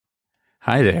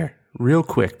Hi there. Real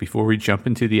quick before we jump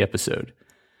into the episode.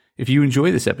 If you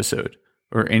enjoy this episode,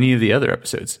 or any of the other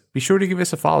episodes, be sure to give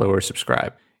us a follow or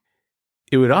subscribe.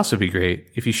 It would also be great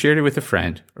if you shared it with a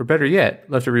friend, or better yet,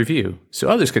 left a review so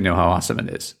others can know how awesome it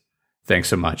is. Thanks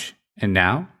so much. And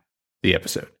now, the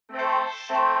episode.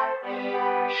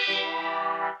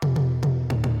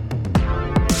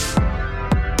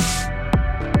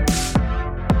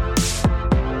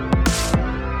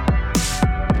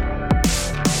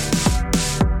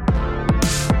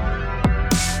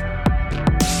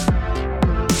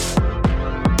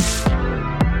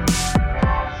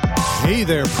 Hey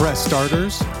there, Press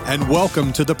Starters, and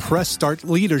welcome to the Press Start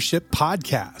Leadership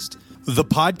Podcast, the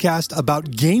podcast about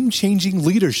game-changing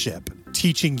leadership,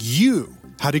 teaching you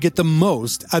how to get the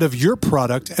most out of your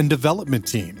product and development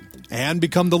team and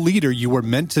become the leader you were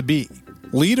meant to be.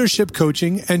 Leadership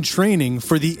coaching and training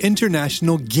for the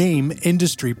international game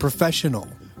industry professional.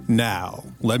 Now,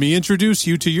 let me introduce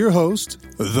you to your host,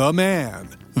 the man,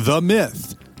 the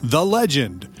myth, the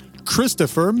legend,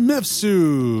 Christopher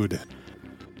Mifsud.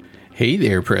 Hey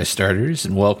there, Press Starters,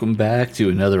 and welcome back to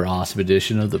another awesome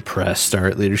edition of the Press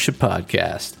Start Leadership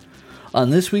Podcast.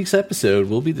 On this week's episode,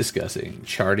 we'll be discussing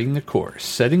charting the course,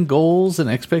 setting goals and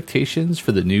expectations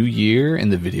for the new year in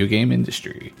the video game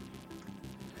industry.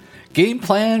 Game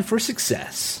plan for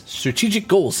success, strategic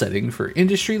goal setting for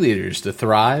industry leaders to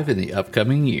thrive in the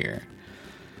upcoming year.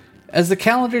 As the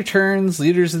calendar turns,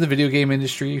 leaders in the video game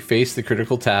industry face the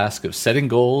critical task of setting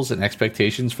goals and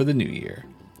expectations for the new year.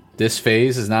 This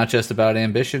phase is not just about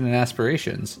ambition and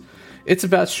aspirations. It's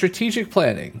about strategic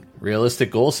planning,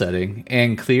 realistic goal setting,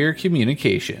 and clear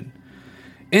communication.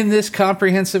 In this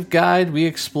comprehensive guide, we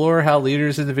explore how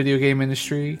leaders in the video game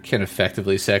industry can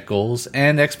effectively set goals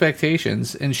and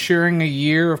expectations, ensuring a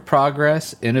year of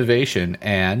progress, innovation,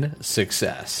 and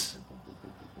success.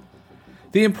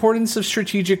 The importance of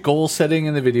strategic goal setting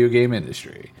in the video game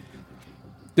industry.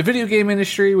 The video game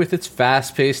industry, with its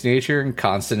fast-paced nature and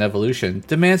constant evolution,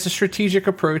 demands a strategic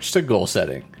approach to goal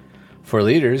setting. For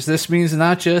leaders, this means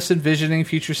not just envisioning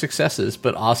future successes,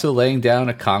 but also laying down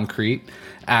a concrete,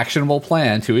 actionable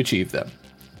plan to achieve them.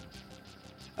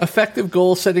 Effective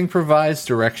goal setting provides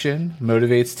direction,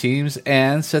 motivates teams,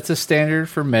 and sets a standard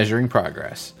for measuring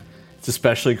progress. It's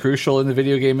especially crucial in the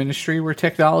video game industry where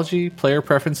technology, player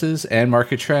preferences, and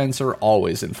market trends are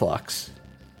always in flux.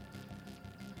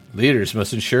 Leaders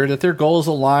must ensure that their goals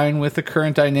align with the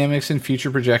current dynamics and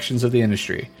future projections of the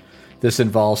industry. This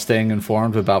involves staying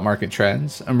informed about market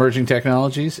trends, emerging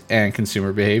technologies, and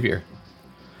consumer behavior.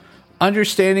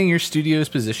 Understanding your studio's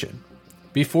position.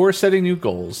 Before setting new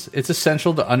goals, it's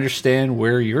essential to understand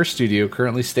where your studio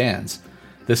currently stands.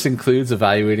 This includes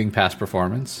evaluating past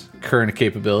performance, current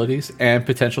capabilities, and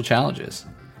potential challenges.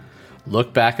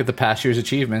 Look back at the past year's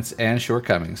achievements and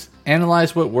shortcomings.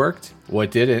 Analyze what worked,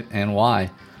 what didn't, and why.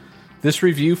 This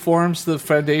review forms the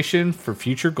foundation for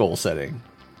future goal setting.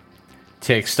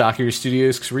 Take stock of your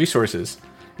studio's resources,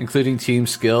 including team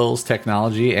skills,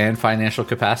 technology, and financial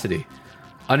capacity.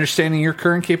 Understanding your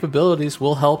current capabilities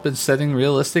will help in setting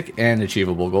realistic and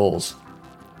achievable goals.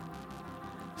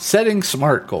 Setting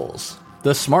SMART goals.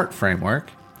 The SMART framework,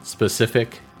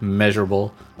 specific,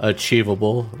 measurable,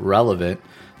 achievable, relevant,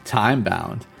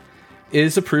 time-bound,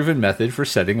 is a proven method for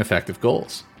setting effective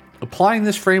goals. Applying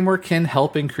this framework can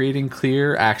help in creating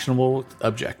clear, actionable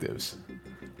objectives.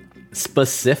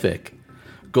 Specific.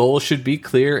 Goals should be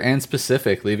clear and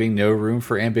specific, leaving no room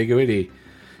for ambiguity.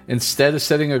 Instead of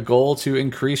setting a goal to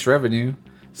increase revenue,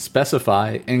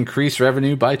 specify increase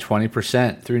revenue by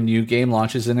 20% through new game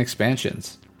launches and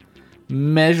expansions.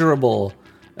 Measurable.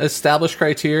 Establish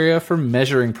criteria for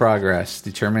measuring progress.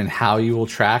 Determine how you will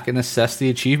track and assess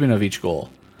the achievement of each goal.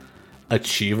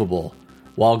 Achievable.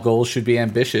 While goals should be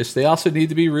ambitious, they also need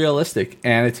to be realistic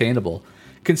and attainable.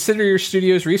 Consider your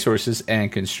studio's resources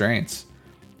and constraints.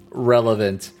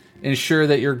 Relevant. Ensure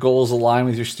that your goals align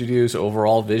with your studio's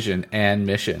overall vision and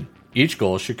mission. Each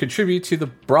goal should contribute to the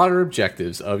broader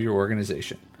objectives of your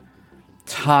organization.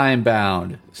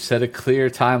 Time-bound. Set a clear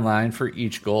timeline for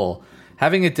each goal.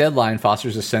 Having a deadline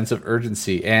fosters a sense of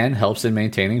urgency and helps in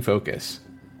maintaining focus.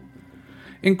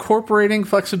 Incorporating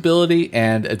flexibility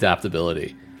and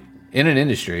adaptability. In an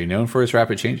industry known for its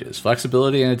rapid changes,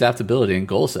 flexibility and adaptability in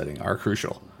goal setting are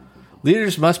crucial.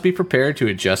 Leaders must be prepared to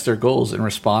adjust their goals in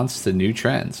response to new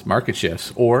trends, market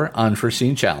shifts, or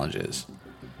unforeseen challenges.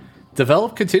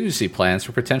 Develop contingency plans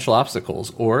for potential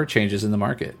obstacles or changes in the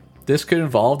market. This could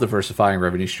involve diversifying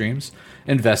revenue streams,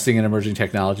 investing in emerging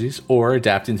technologies, or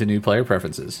adapting to new player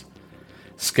preferences.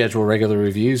 Schedule regular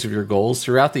reviews of your goals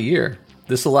throughout the year.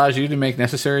 This allows you to make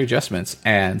necessary adjustments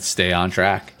and stay on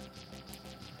track.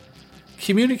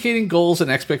 Communicating goals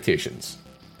and expectations.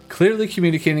 Clearly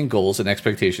communicating goals and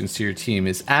expectations to your team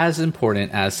is as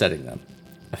important as setting them.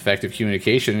 Effective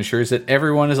communication ensures that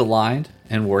everyone is aligned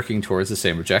and working towards the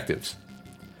same objectives.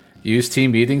 Use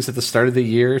team meetings at the start of the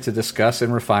year to discuss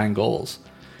and refine goals.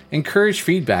 Encourage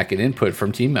feedback and input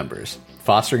from team members,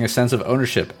 fostering a sense of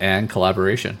ownership and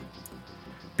collaboration.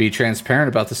 Be transparent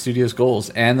about the studio's goals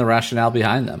and the rationale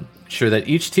behind them. Ensure that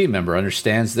each team member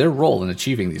understands their role in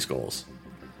achieving these goals.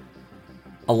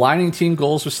 Aligning team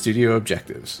goals with studio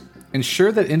objectives.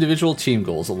 Ensure that individual team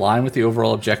goals align with the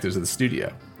overall objectives of the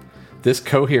studio. This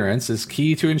coherence is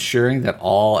key to ensuring that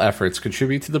all efforts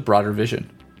contribute to the broader vision.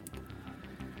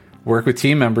 Work with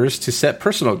team members to set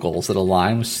personal goals that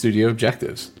align with studio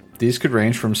objectives. These could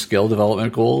range from skill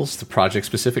development goals to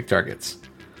project-specific targets.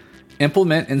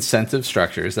 Implement incentive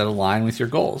structures that align with your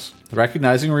goals.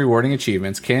 Recognizing and rewarding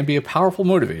achievements can be a powerful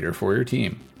motivator for your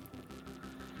team.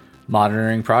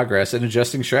 Monitoring progress and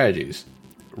adjusting strategies.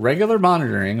 Regular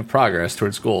monitoring of progress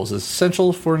towards goals is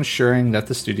essential for ensuring that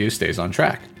the studio stays on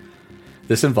track.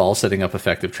 This involves setting up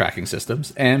effective tracking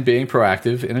systems and being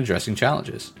proactive in addressing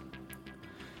challenges.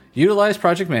 Utilize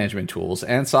project management tools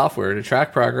and software to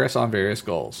track progress on various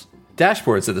goals.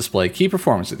 Dashboards that display key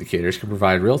performance indicators can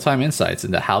provide real-time insights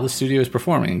into how the studio is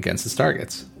performing against its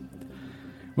targets.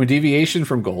 When deviation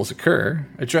from goals occur,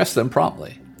 address them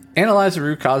promptly. Analyze the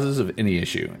root causes of any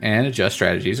issue and adjust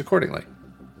strategies accordingly.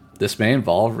 This may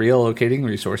involve reallocating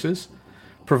resources,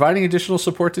 providing additional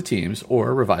support to teams,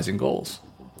 or revising goals.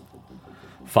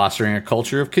 Fostering a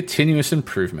culture of continuous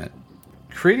improvement.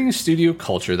 Creating a studio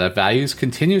culture that values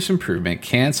continuous improvement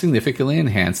can significantly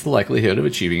enhance the likelihood of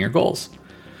achieving your goals.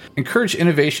 Encourage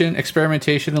innovation,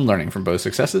 experimentation, and learning from both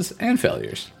successes and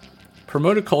failures.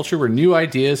 Promote a culture where new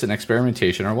ideas and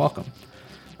experimentation are welcome.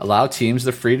 Allow teams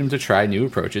the freedom to try new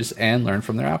approaches and learn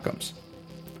from their outcomes.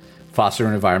 Foster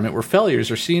an environment where failures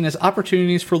are seen as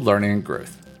opportunities for learning and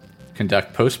growth.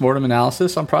 Conduct post-mortem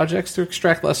analysis on projects to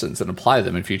extract lessons and apply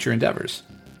them in future endeavors.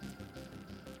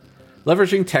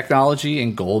 Leveraging technology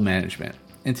and goal management.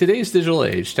 In today's digital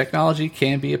age, technology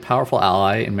can be a powerful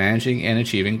ally in managing and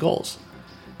achieving goals.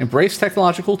 Embrace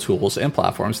technological tools and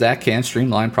platforms that can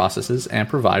streamline processes and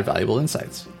provide valuable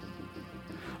insights.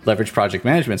 Leverage project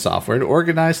management software to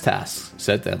organize tasks,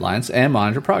 set deadlines, and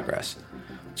monitor progress.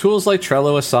 Tools like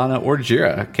Trello, Asana, or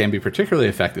Jira can be particularly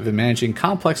effective in managing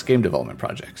complex game development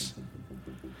projects.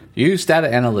 Use data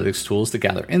analytics tools to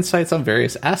gather insights on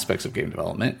various aspects of game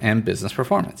development and business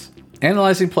performance.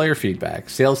 Analyzing player feedback,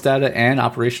 sales data, and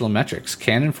operational metrics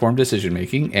can inform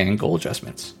decision-making and goal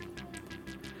adjustments.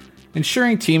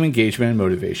 Ensuring team engagement and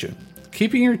motivation.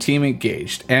 Keeping your team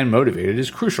engaged and motivated is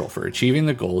crucial for achieving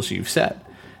the goals you've set.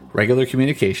 Regular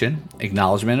communication,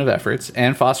 acknowledgement of efforts,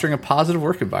 and fostering a positive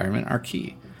work environment are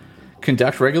key.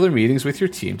 Conduct regular meetings with your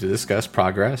team to discuss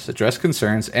progress, address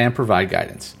concerns, and provide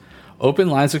guidance. Open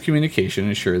lines of communication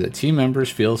ensure that team members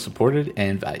feel supported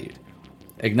and valued.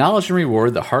 Acknowledge and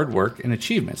reward the hard work and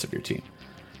achievements of your team.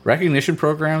 Recognition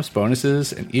programs,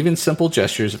 bonuses, and even simple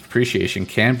gestures of appreciation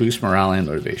can boost morale and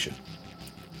motivation.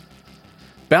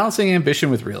 Balancing ambition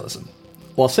with realism.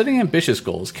 While setting ambitious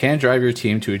goals can drive your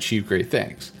team to achieve great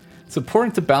things, it's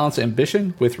important to balance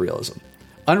ambition with realism.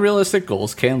 Unrealistic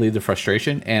goals can lead to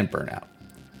frustration and burnout.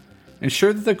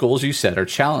 Ensure that the goals you set are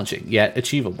challenging yet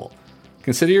achievable.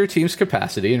 Consider your team's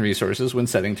capacity and resources when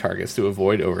setting targets to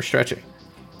avoid overstretching.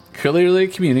 Clearly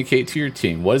communicate to your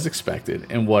team what is expected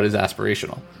and what is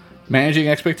aspirational. Managing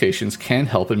expectations can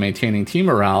help in maintaining team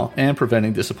morale and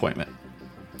preventing disappointment.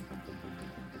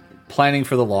 Planning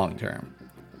for the long term.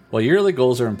 While yearly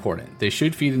goals are important, they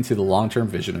should feed into the long-term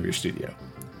vision of your studio.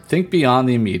 Think beyond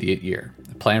the immediate year.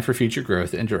 Plan for future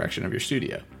growth and direction of your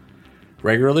studio.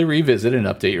 Regularly revisit and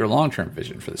update your long-term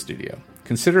vision for the studio.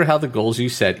 Consider how the goals you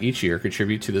set each year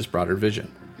contribute to this broader vision.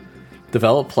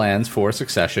 Develop plans for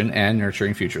succession and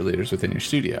nurturing future leaders within your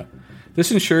studio.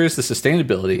 This ensures the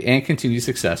sustainability and continued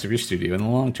success of your studio in the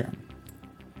long term.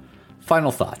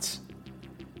 Final thoughts.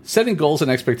 Setting goals and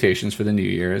expectations for the new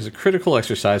year is a critical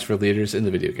exercise for leaders in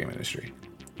the video game industry.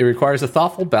 It requires a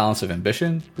thoughtful balance of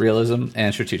ambition, realism,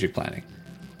 and strategic planning.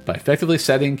 By effectively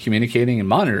setting, communicating, and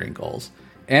monitoring goals,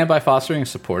 and by fostering a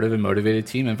supportive and motivated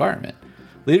team environment,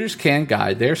 leaders can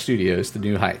guide their studios to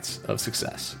new heights of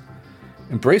success.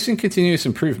 Embracing continuous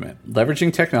improvement,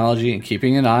 leveraging technology, and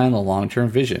keeping an eye on the long-term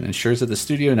vision ensures that the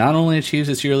studio not only achieves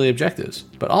its yearly objectives,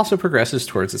 but also progresses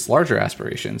towards its larger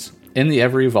aspirations in the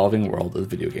ever-evolving world of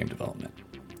video game development.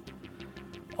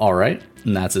 All right,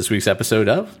 and that's this week's episode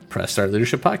of Press Start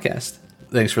Leadership Podcast.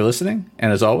 Thanks for listening,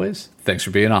 and as always, thanks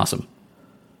for being awesome.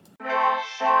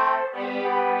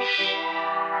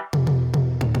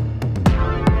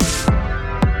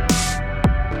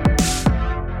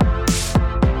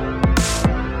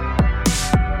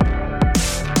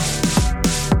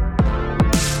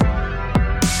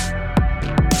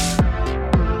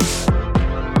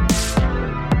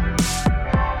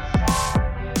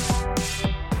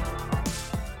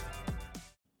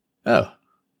 Oh,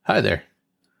 hi there.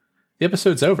 The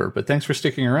episode's over, but thanks for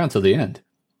sticking around till the end.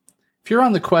 If you're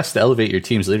on the quest to elevate your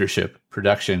team's leadership,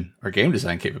 production, or game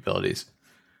design capabilities,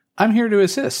 I'm here to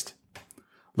assist.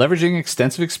 Leveraging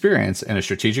extensive experience and a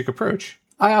strategic approach,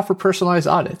 I offer personalized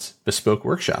audits, bespoke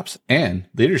workshops, and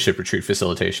leadership retreat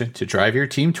facilitation to drive your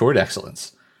team toward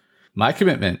excellence. My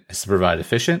commitment is to provide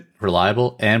efficient,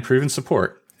 reliable, and proven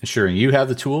support, ensuring you have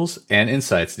the tools and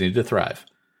insights needed to thrive.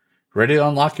 Ready to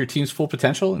unlock your team's full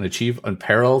potential and achieve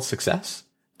unparalleled success?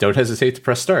 Don't hesitate to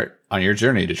press start on your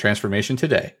journey to transformation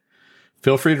today.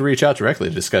 Feel free to reach out directly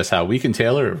to discuss how we can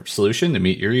tailor a solution to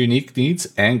meet your unique needs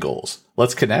and goals.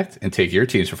 Let's connect and take your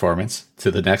team's performance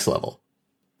to the next level.